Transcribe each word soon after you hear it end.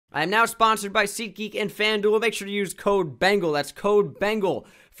I am now sponsored by SeatGeek and FanDuel. Make sure to use code BENGAL. That's code BENGAL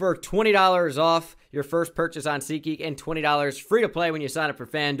for $20 off your first purchase on SeatGeek and $20 free to play when you sign up for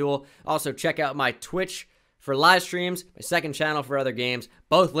FanDuel. Also, check out my Twitch for live streams, my second channel for other games.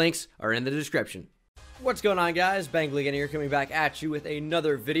 Both links are in the description. What's going on, guys? Bengal King here, coming back at you with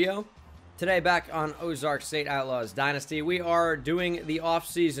another video. Today, back on Ozark State Outlaws Dynasty, we are doing the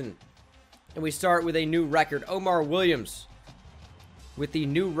off-season. And we start with a new record. Omar Williams with the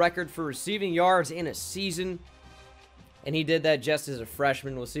new record for receiving yards in a season. And he did that just as a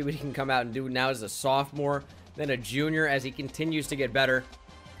freshman. We'll see what he can come out and do now as a sophomore, then a junior as he continues to get better.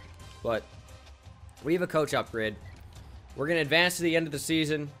 But we have a coach upgrade. We're going to advance to the end of the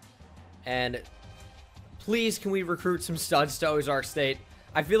season. And please, can we recruit some studs to Ozark State?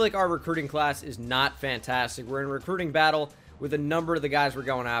 I feel like our recruiting class is not fantastic. We're in a recruiting battle with a number of the guys we're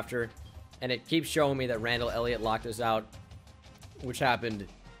going after. And it keeps showing me that Randall Elliott locked us out, which happened,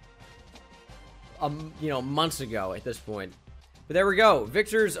 months ago at this point. But there we go.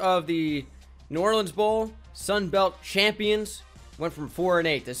 Victors of the New Orleans Bowl, Sun Belt champions, went from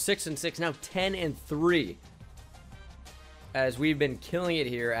 4-8 to 6-6, now 10-3. As we've been killing it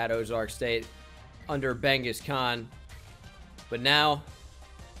here at Ozark State under Bengal King. But now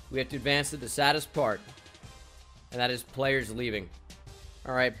we have to advance to the saddest part, and that is players leaving.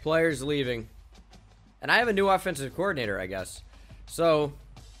 All right, players leaving. And I have a new offensive coordinator, I guess. So,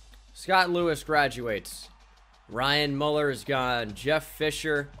 Scott Lewis graduates. Ryan Muller is gone. Jeff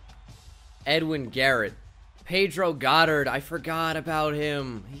Fisher. Edwin Garrett. Pedro Goddard. I forgot about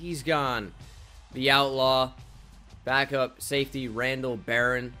him. He's gone. The Outlaw. Backup safety Randall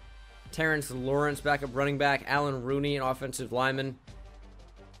Barron. Terrence Lawrence, backup running back. Alan Rooney, an offensive lineman.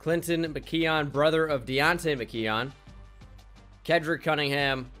 Clinton McKeon, brother of Deontay McKeon. Kedrick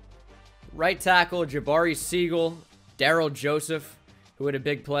Cunningham. Right tackle Jabari Siegel. Daryl Joseph, who had a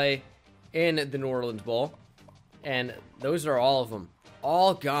big play in the New Orleans Bowl. And those are all of them.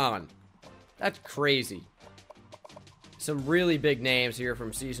 All gone. That's crazy. Some really big names here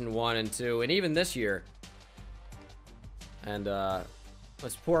from season 1 and 2, and even this year. And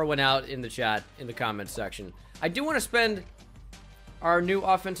let's pour one out in the chat, in the comments section. I do want to spend our new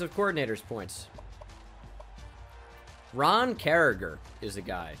offensive coordinator's points. Ron Carragher is the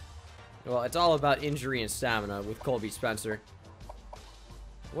guy. Well, it's all about injury and stamina with Colby Spencer.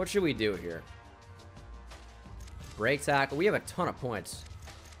 What should we do here? Break tackle. We have a ton of points.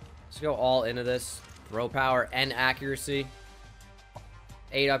 Let's go all into this. Throw power and accuracy.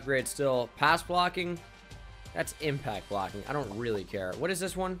 8 upgrades still. Pass blocking. That's impact blocking. I don't really care. What is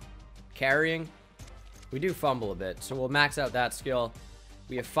this one? Carrying. We do fumble a bit, so we'll max out that skill.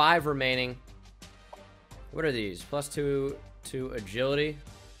 We have 5 remaining. What are these? +2 to agility.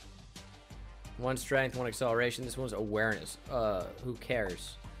 1 strength, 1 acceleration. This one's awareness. Who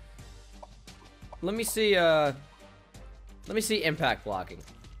cares? Let me see impact blocking.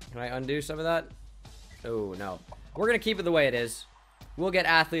 Can I undo some of that? Oh, no. We're going to keep it the way it is. We'll get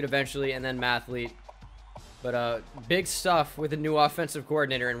athlete eventually and then mathlete. But big stuff with a new offensive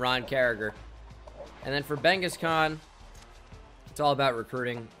coordinator in Ron Carragher. And then for Bengal King, it's all about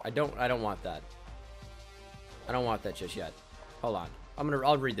recruiting. I don't want that. I don't want that just yet. Hold on. I'll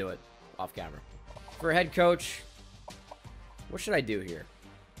redo it off camera. For head coach, what should I do here?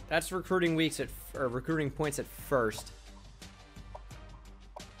 That's recruiting recruiting points at first.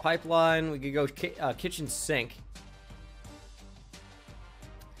 Pipeline, we could go kitchen sink.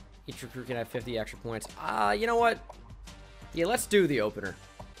 Each recruit can have 50 extra points. You know what? Yeah, let's do the opener.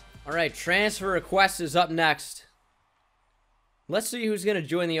 All right, transfer request is up next. Let's see who's going to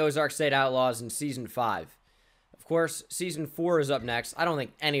join the Ozark State Outlaws in Season 5. Of course, Season 4 is up next. I don't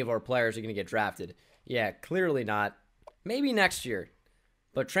think any of our players are going to get drafted. Yeah, clearly not. Maybe next year.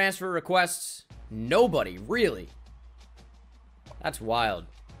 But transfer requests, nobody, really. That's wild.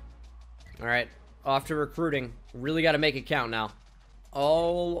 All right, off to recruiting. Really got to make it count now.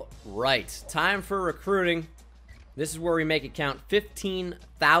 All right, time for recruiting. This is where we make it count.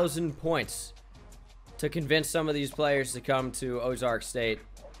 15,000 points to convince some of these players to come to Ozark State.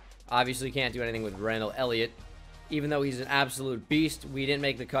 Obviously, can't do anything with Randall Elliott. Even though he's an absolute beast, we didn't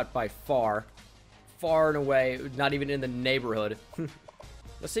make the cut by far. Far and away, not even in the neighborhood.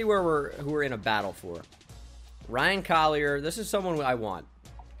 Let's see who we're in a battle for. Ryan Collier, this is someone I want.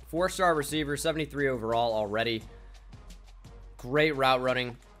 4-star receiver, 73 overall already. Great route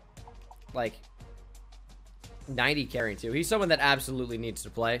running. Like, 90 carrying too. He's someone that absolutely needs to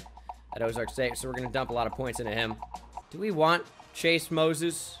play at Ozark State, so we're going to dump a lot of points into him. Do we want Chase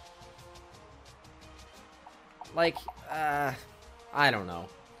Moses? Like, I don't know.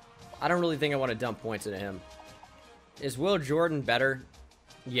 I don't really think I want to dump points into him. Is Will Jordan better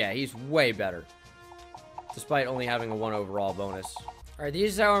Yeah, he's way better. Despite only having a 1 overall bonus. Alright,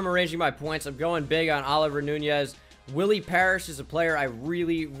 this is how I'm arranging my points. I'm going big on Oliver Nunez. Willie Parrish is a player I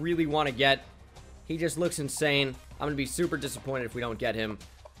really, really want to get. He just looks insane. I'm going to be super disappointed if we don't get him.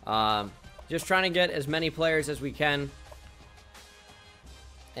 Just trying to get as many players as we can.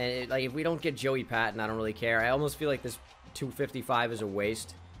 And like, if we don't get Joey Patton, I don't really care. I almost feel like this 255 is a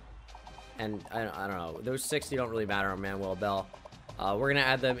waste. And I don't know. Those 60 don't really matter on Manuel Bell. We're going to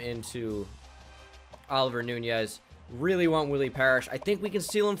add them into Oliver Nunez. Really want Willie Parrish. I think we can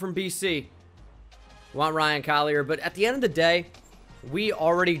steal him from BC. Want Ryan Collier. But at the end of the day, we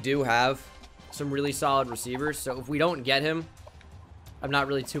already do have some really solid receivers. So if we don't get him, I'm not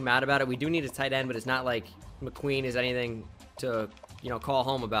really too mad about it. We do need a tight end, but it's not like McQueen is anything to, you know, call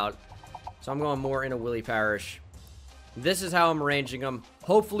home about. So I'm going more into Willie Parrish. This is how I'm arranging them.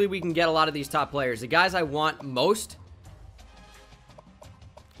 Hopefully we can get a lot of these top players. The guys I want most,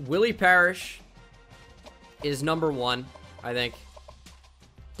 Willie Parrish is number 1, I think.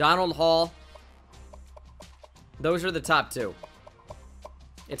 Donald Hall. Those are the top 2.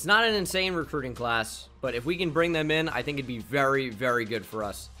 It's not an insane recruiting class, but if we can bring them in, I think it'd be very, very good for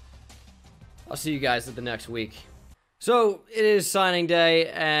us. I'll see you guys at the next week. So, it is signing day,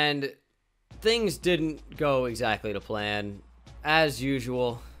 and things didn't go exactly to plan, as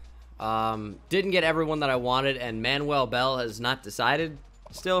usual. Didn't get everyone that I wanted, and Manuel Bell has not decided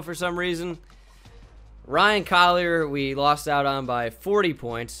still for some reason. Ryan Collier, we lost out on by 40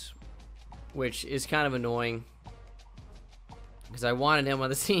 points, which is kind of annoying, because I wanted him on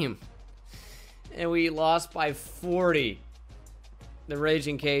the team. And we lost by 40. The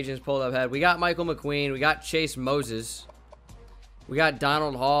Raging Cajuns pulled up head. We got Michael McQueen. We got Chase Moses. We got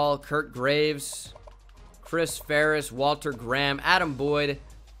Donald Hall, Kurt Graves, Chris Ferris, Walter Graham, Adam Boyd,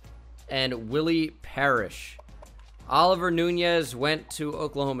 and Willie Parrish. Oliver Nunez went to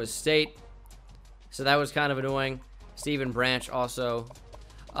Oklahoma State, so that was kind of annoying. Stephen Branch also.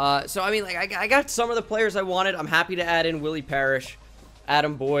 So, I mean, like, I got some of the players I wanted. I'm happy to add in Willie Parrish,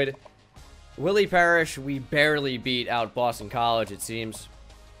 Adam Boyd. Willie Parrish, we barely beat out Boston College, it seems.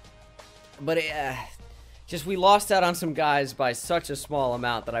 But just we lost out on some guys by such a small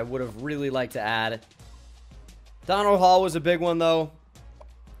amount that I would have really liked to add. Donald Hall was a big one, though.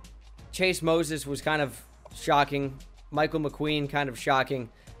 Chase Moses was kind of shocking. Michael McQueen, kind of shocking.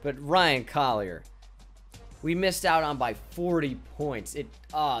 But Ryan Collier, we missed out on by 40 points. It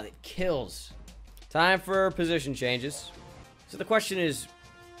kills. Time for position changes. So the question is,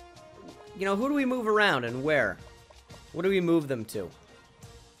 you know, who do we move around and where? What do we move them to?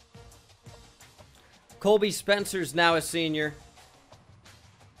 Colby Spencer's now a senior.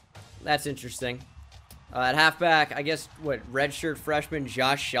 That's interesting. At halfback, I guess, what, redshirt freshman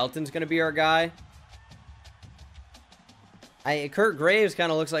Josh Shelton's going to be our guy. Kurt Graves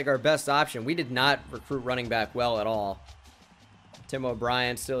kind of looks like our best option. We did not recruit running back well at all. Tim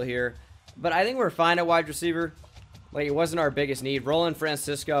O'Brien still here. But I think we're fine at wide receiver. Like, it wasn't our biggest need. Roland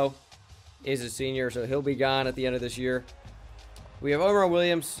Francisco is a senior, so he'll be gone at the end of this year. We have Omar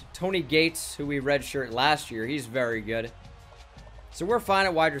Williams, Tony Gates, who we redshirt last year. He's very good. So we're fine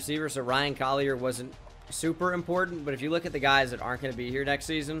at wide receiver, so Ryan Collier wasn't super important. But if you look at the guys that aren't going to be here next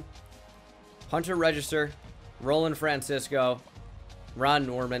season, Hunter Register, Roland Francisco, Ron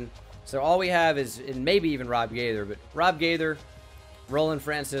Norman. So all we have is, and maybe even Rob Gaither, but Rob Gaither, Roland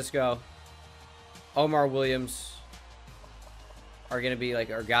Francisco, Omar Williams are going to be like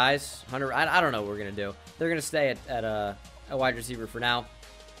our guys. Hunter, I don't know what we're going to do. They're going to stay at a wide receiver for now.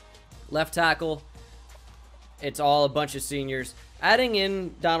 Left tackle, it's all a bunch of seniors. Adding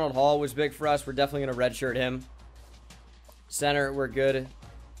in Donald Hall was big for us. We're definitely going to redshirt him. Center, we're good.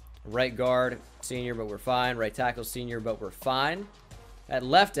 Right guard, senior, but we're fine. Right tackle, senior, but we're fine. At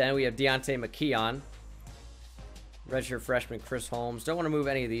left end, we have Deontay McKeon. Redshirt freshman Chris Holmes. Don't want to move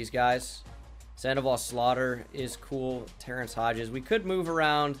any of these guys. Sandoval Slaughter is cool. Terrence Hodges. We could move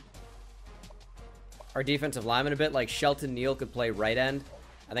around our defensive lineman a bit. Like Shelton Neal could play right end.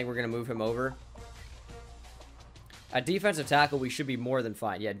 I think we're going to move him over. At defensive tackle, we should be more than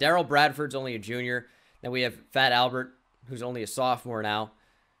fine. Yeah, Darrell Bradford's only a junior. Then we have Fat Albert, who's only a sophomore now.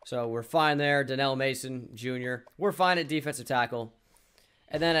 So we're fine there. Donnell Mason, junior. We're fine at defensive tackle.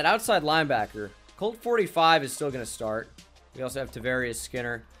 And then at outside linebacker, Colt 45 is still going to start. We also have Tavarius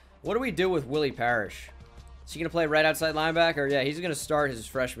Skinner. What do we do with Willie Parrish? Is he going to play right outside linebacker? Yeah, he's going to start his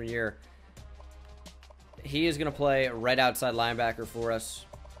freshman year. He is going to play right outside linebacker for us.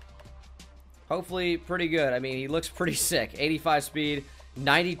 Hopefully pretty good. I mean, he looks pretty sick. 85 speed,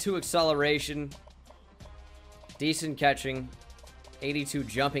 92 acceleration, decent catching, 82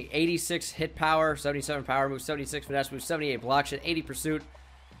 jumping, 86 hit power, 77 power move, 76 finesse move, 78 block shot, 80 pursuit,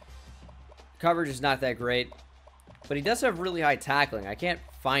 Coverage is not that great. But he does have really high tackling. I can't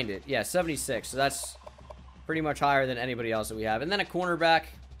find it. Yeah, 76. So that's pretty much higher than anybody else that we have. And then a cornerback.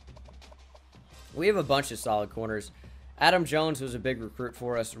 We have a bunch of solid corners. Adam Jones was a big recruit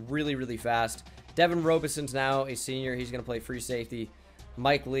for us. Really, really fast. Devin Robison's now a senior. He's going to play free safety.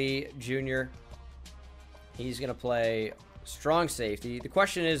 Mike Lee Jr. He's going to play strong safety. The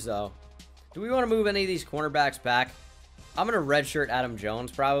question is, though, do we want to move any of these cornerbacks back? I'm going to redshirt Adam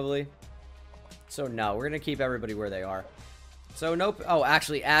Jones, probably. So, no. We're going to keep everybody where they are. So, nope. Oh,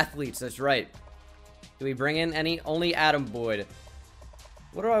 actually, athletes. That's right. Do we bring in any? Only Adam Boyd.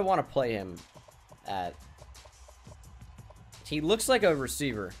 What do I want to play him at? He looks like a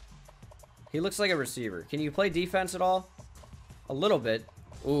receiver. He looks like a receiver. Can you play defense at all? A little bit.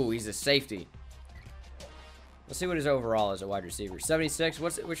 Ooh, he's a safety. Let's see what his overall is at wide receiver. 76.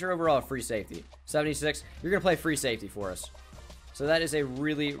 What's your overall at free safety? 76. You're going to play free safety for us. So that is a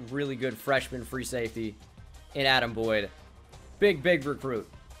really, really good freshman free safety in Adam Boyd. Big, big recruit.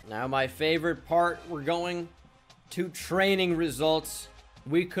 Now, my favorite part, we're going to training results.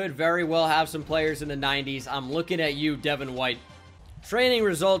 We could very well have some players in the 90s. I'm looking at you, Devin White. Training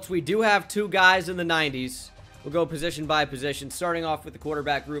results, we do have 2 guys in the 90s. We'll go position by position, starting off with the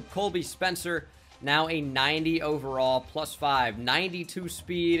quarterback group. Colby Spencer, now a 90 overall, +5. 92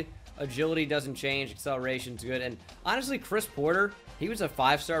 speed. Agility doesn't change. Acceleration's good. And honestly, Chris Porter, he was a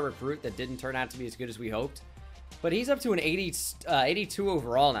 5-star recruit that didn't turn out to be as good as we hoped. But he's up to an 82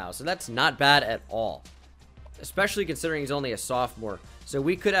 overall now, so that's not bad at all. Especially considering he's only a sophomore. So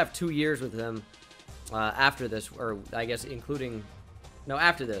we could have 2 years with him after this, or I guess including... No,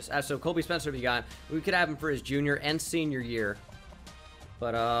 after this. So Colby Spencer will be gone. We could have him for his junior and senior year.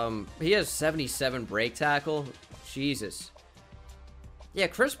 But he has 77 break tackle. Jesus. Yeah,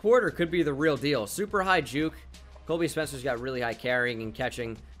 Chris Porter could be the real deal. Super high juke. Colby Spencer's got really high carrying and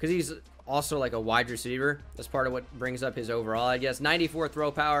catching. Because he's also like a wide receiver. That's part of what brings up his overall, I guess. 94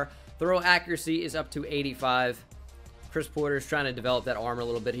 throw power. Throw accuracy is up to 85. Chris Porter's trying to develop that arm a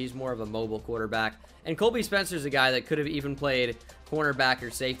little bit. He's more of a mobile quarterback. And Colby Spencer's a guy that could have even played cornerback or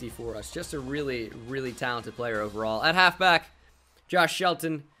safety for us. Just a really, really talented player overall. At halfback, Josh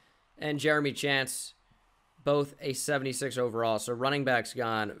Shelton and Jeremy Chance, both a 76 overall. So running back's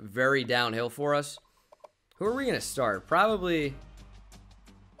gone very downhill for us. Who are we going to start? Probably...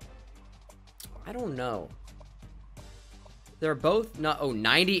 I don't know. They're both not... Oh,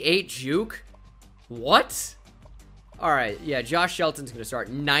 98 juke? What? Alright, yeah, Josh Shelton's going to start.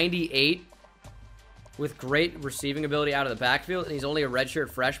 98 with great receiving ability out of the backfield, and he's only a redshirt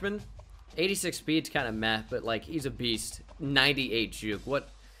freshman. 86 speed's kind of meh, but, like, he's a beast. 98 juke. What?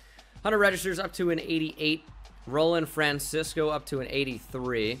 Hunter Registers up to an 88. Roland Francisco up to an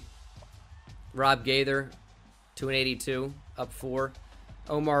 83. Rob Gaither to an 82, up 4.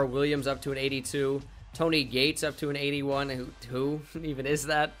 Omar Williams up to an 82. Tony Gates up to an 81. Who even is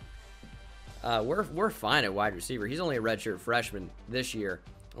that? We're fine at wide receiver. He's only a redshirt freshman this year.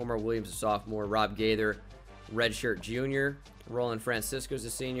 Omar Williams a sophomore. Rob Gaither, redshirt junior. Roland Francisco's a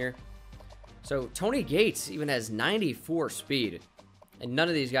senior. So Tony Gates even has 94 speed. And none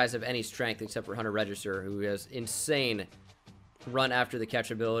of these guys have any strength except for Hunter Register, who has insane run after the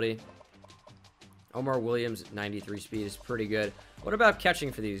catch ability. Omar Williams, 93 speed, is pretty good. What about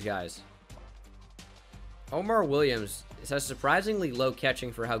catching for these guys? Omar Williams has surprisingly low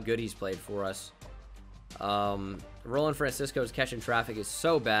catching for how good he's played for us. Roland Francisco's catching traffic is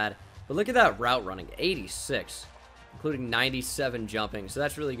so bad. But look at that route running, 86, including 97 jumping. So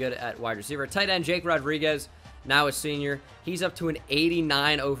that's really good at wide receiver. Tight end, Jake Rodriguez, now a senior. He's up to an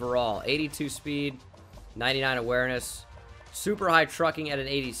 89 overall, 82 speed, 99 awareness. Super high trucking at an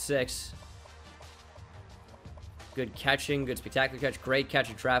 86. Good catching, good spectacular catch, great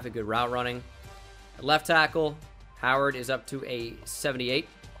catching traffic, good route running. Left tackle, Howard is up to a 78.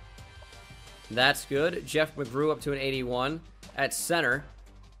 That's good. Jeff McGrew up to an 81. At center,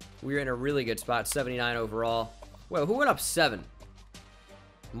 we're in a really good spot, 79 overall. Well, who went up 7?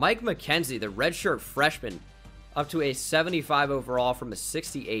 Mike McKenzie, the redshirt freshman, up to a 75 overall from a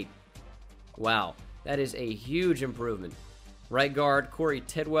 68. Wow, that is a huge improvement. Right guard, Corey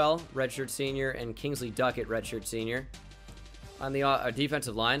Tidwell, redshirt senior, and Kingsley Duckett, redshirt senior. On the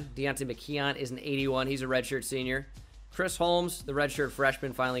defensive line, Deontay McKeon is an 81. He's a redshirt senior. Chris Holmes, the redshirt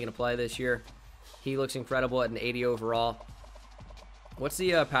freshman, finally going to play this year. He looks incredible at an 80 overall. What's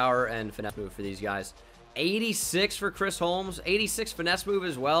the power and finesse move for these guys? 86 for Chris Holmes. 86 finesse move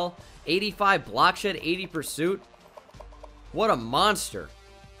as well. 85 block shed, 80 pursuit. What a monster.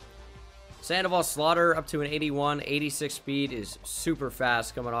 Sandoval Slaughter up to an 81. 86 speed is super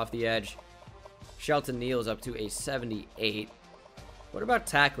fast coming off the edge. Shelton Neal is up to a 78. What about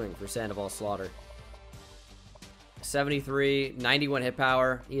tackling for Sandoval Slaughter? 73, 91 hit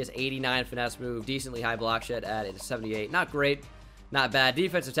power. He has 89 finesse move, decently high block shed at a 78. Not great, not bad.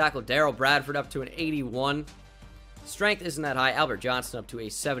 Defensive tackle Daryl Bradford up to an 81. Strength isn't that high. Albert Johnson up to a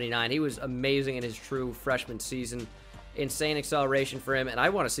 79. He was amazing in his true freshman season. Insane acceleration for him, and I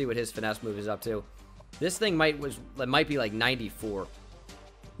want to see what his finesse move is up to. This thing might be like 94.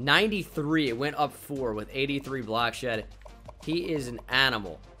 93, it went up 4 with 83 block shed. He is an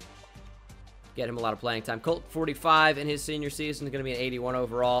animal. Get him a lot of playing time. Colt 45 in his senior season is going to be an 81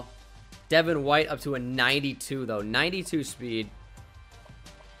 overall. Devin White up to a 92 though. 92 speed.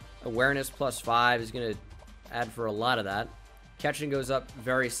 Awareness +5 is going to add for a lot of that. Catching goes up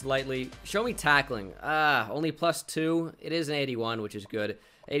very slightly. Show me tackling. Only +2. It is an 81, which is good.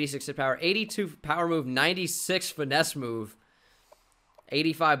 86 hit power. 82 power move. 96 finesse move.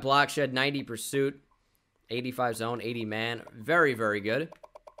 85 block shed. 90 pursuit. 85 zone. 80 man. Very, very good.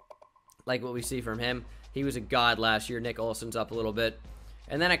 Like what we see from him. He was a god last year. Nick Olson's up a little bit.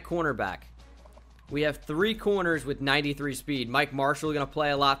 And then at cornerback, we have 3 corners with 93 speed. Mike Marshall going to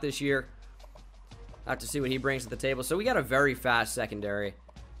play a lot this year. Have to see what he brings to the table. So we got a very fast secondary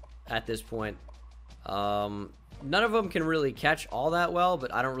at this point. None of them can really catch all that well,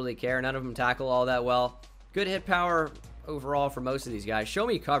 but I don't really care. None of them tackle all that well. Good hit power overall for most of these guys. Show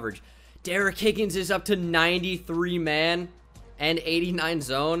me coverage. Derek Higgins is up to 93 man and 89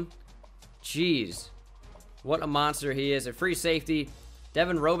 zone. Jeez. What a monster he is. At free safety,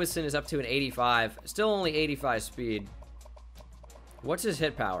 Devin Robeson is up to an 85. Still only 85 speed. What's his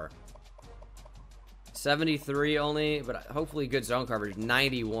hit power? 73 only, but hopefully good zone coverage.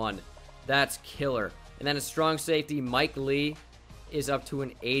 91. That's killer. And then a strong safety, Mike Lee, is up to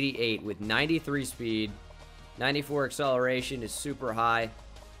an 88 with 93 speed. 94 acceleration is super high.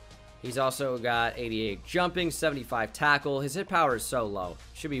 He's also got 88 jumping, 75 tackle. His hit power is so low.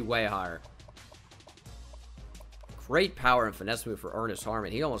 Should be way higher. Great power and finesse move for Ernest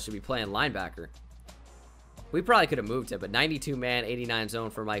Harmon. He almost should be playing linebacker. We probably could have moved him, but 92 man, 89 zone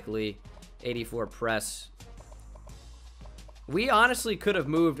for Mike Lee. 84 press. We honestly could have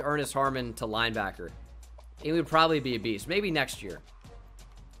moved Ernest Harmon to linebacker. He would probably be a beast. Maybe next year.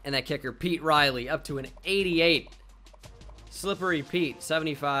 And that kicker, Pete Riley, up to an 88. Slippery Pete,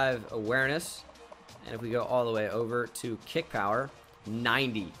 75 awareness. And if we go all the way over to kick power,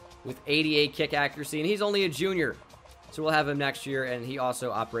 90 with 88 kick accuracy. And he's only a junior. So we'll have him next year. And he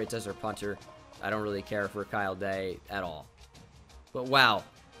also operates as our punter. I don't really care for Kyle Day at all. But wow.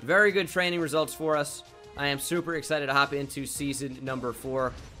 Very good training results for us. I am super excited to hop into season number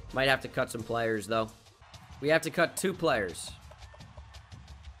 4. Might have to cut some players, though. We have to cut 2 players.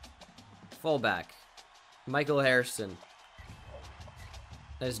 Fullback. Michael Harrison.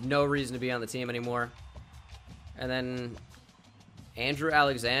 There's no reason to be on the team anymore. And then Andrew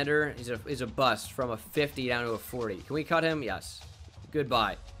Alexander is a bust from a 50 down to a 40. Can we cut him? Yes.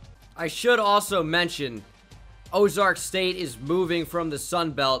 Goodbye. I should also mention Ozark State is moving from the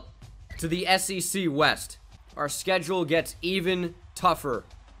Sun Belt to the SEC West. Our schedule gets even tougher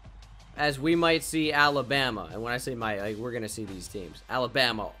as we might see Alabama. And when I say we're going to see these teams.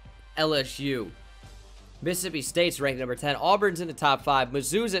 Alabama, LSU, Mississippi State's ranked number 10. Auburn's in the top 5.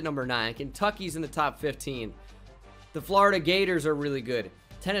 Mizzou's at number 9. Kentucky's in the top 15. The Florida Gators are really good.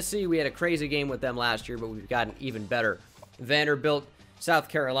 Tennessee, we had a crazy game with them last year, but we've gotten even better. Vanderbilt, South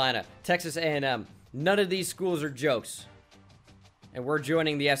Carolina, Texas A&M. None of these schools are jokes. And we're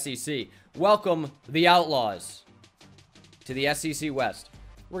joining the SEC. Welcome, the Outlaws, to the SEC West.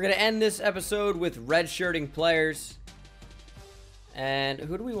 We're going to end this episode with redshirting players. And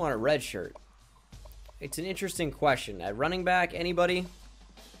who do we want to redshirt? It's an interesting question. At running back, anybody?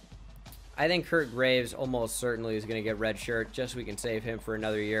 I think Kurt Graves almost certainly is going to get redshirt, just so we can save him for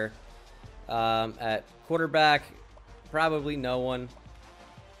another year. At quarterback, probably no one.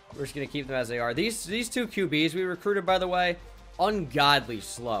 We're just going to keep them as they are. These 2 QBs we recruited, by the way, ungodly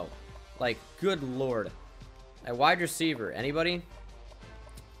slow. Like, good lord. At wide receiver, anybody?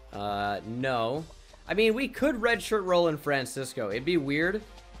 No. I mean, we could redshirt Roland Francisco. It'd be weird.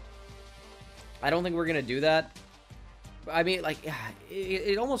 I don't think we're going to do that. I mean, like,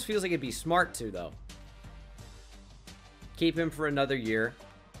 it almost feels like it'd be smart to, though. Keep him for another year.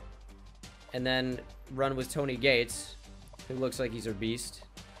 And then run with Tony Gates, who looks like he's a beast.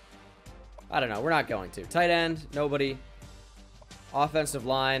 I don't know. We're not going to. Tight end, nobody. Offensive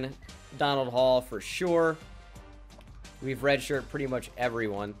line, Donald Hall for sure. We've redshirt pretty much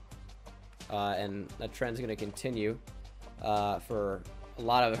everyone. And that trend's going to continue for a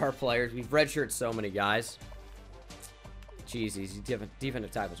lot of our players. We've redshirted so many guys. Jeez, these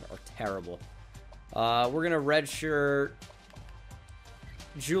defensive tackles are terrible. We're going to redshirt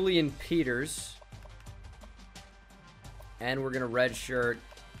Julian Peters. And we're going to redshirt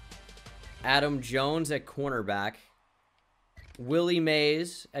Adam Jones at cornerback. Willie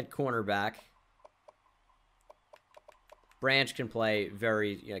Mays at cornerback. Branch can play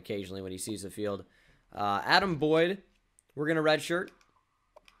very occasionally when he sees the field. Adam Boyd, we're going to redshirt.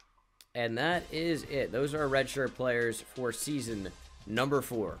 And that is it. Those are our redshirt players for season number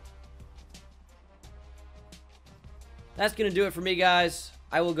 4. That's going to do it for me, guys.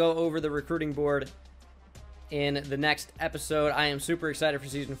 I will go over the recruiting board in the next episode. I am super excited for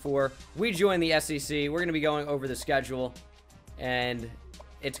season 4. We join the SEC. We're going to be going over the schedule. And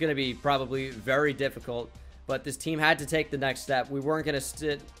it's going to be probably very difficult. But this team had to take the next step. We weren't going to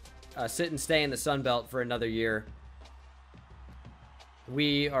sit and stay in the Sun Belt for another year.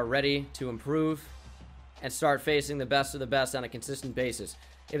 We are ready to improve and start facing the best of the best on a consistent basis.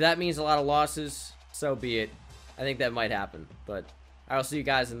 If that means a lot of losses, so be it. I think that might happen. But I will see you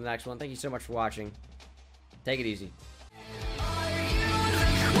guys in the next one. Thank you so much for watching. Take it easy.